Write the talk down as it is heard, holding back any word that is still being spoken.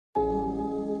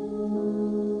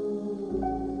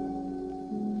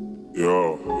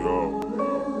Yo.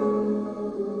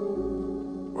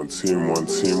 One team, one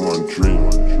dream.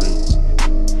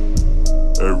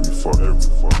 Every fuck.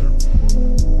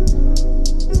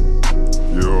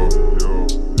 Yo.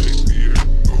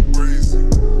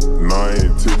 Nah, I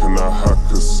ain't taking that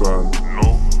hacker, son.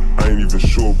 No. I ain't even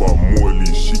sure about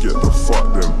Morley. She get the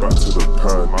fuck, then back to the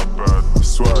pad. My bad. I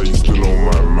swear I used to know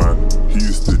my man. He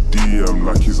used to DM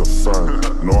like he's a fan.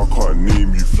 No, I can't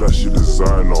name you flashy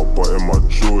designer, but in my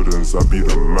Jordans, I be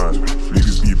the man.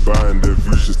 Niggas be buying their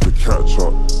views just to catch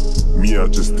up. Me, I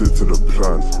just stick to the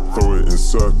plan. Throw it in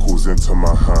circles into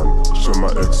my hand. Shut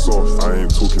my ex off, I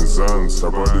ain't talking Zans.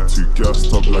 That brother too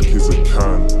gassed up like he's a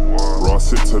can.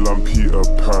 Ross it till I'm Peter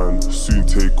Pan. Soon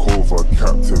take over,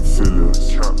 Captain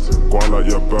Phillips. Go on like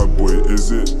your bad boy,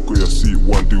 is it? Got your sweet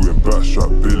one doing backstrap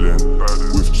billing.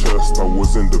 With chest, I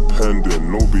was independent.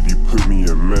 Nobody put me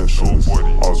in mentions.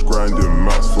 I was grinding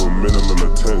max for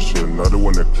minimum attention. I don't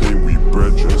wanna claim we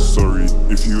brethren. Sorry,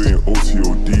 if you ain't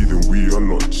o.t.o.d, then we are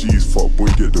not G's. Fuck boy,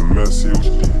 get the message.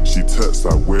 She texts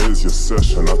like, where's your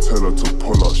session? I tell her to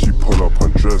pull up, she pull up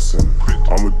undressing.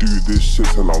 I'ma do this shit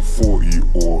till I'm 40,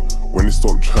 or when they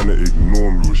stop trying to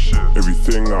ignore me.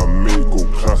 Everything I make go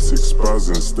classic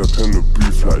spazzing. Step in the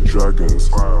booth like dragons.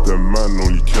 Them man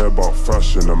only care about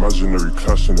fashion. Imaginary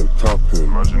clashing and clapping.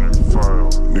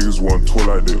 Niggas want tour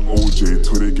like they OJ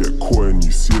till they get caught and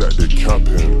you see that they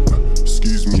capping.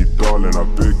 Excuse me darling, I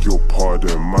beg your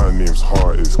pardon. My name's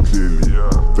Heartist, clearly.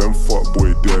 Them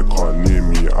fuckboy there can't near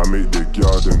me. I make the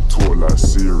girl them talk like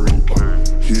Siri.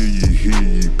 Hear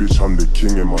ye, bitch, I'm the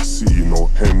king in my city, no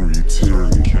Henry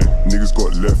Terry. Niggas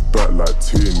got left back like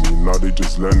Tierney. Now they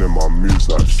just learning my moves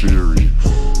like Fury.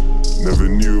 Never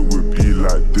knew it would be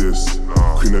like this.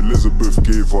 Queen Elizabeth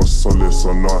gave us solace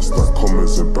on us like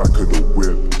commas in back of the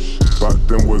whip. Back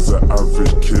then was an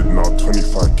average kid, now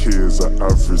 25k is an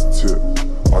average tip.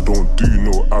 I don't do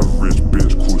no average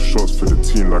bitch, call shots for the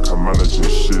team like I'm managing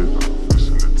shit.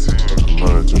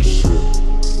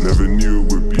 Never knew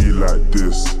it would be like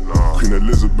this. Queen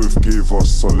Elizabeth gave us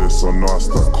solace on us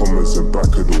like commas in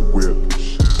back of the whip.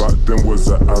 Back then was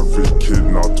an average kid,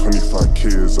 now 25k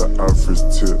is an average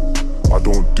tip. I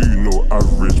don't do no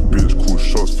average bitch, call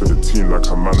shots for the team like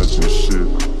I'm managing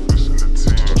shit.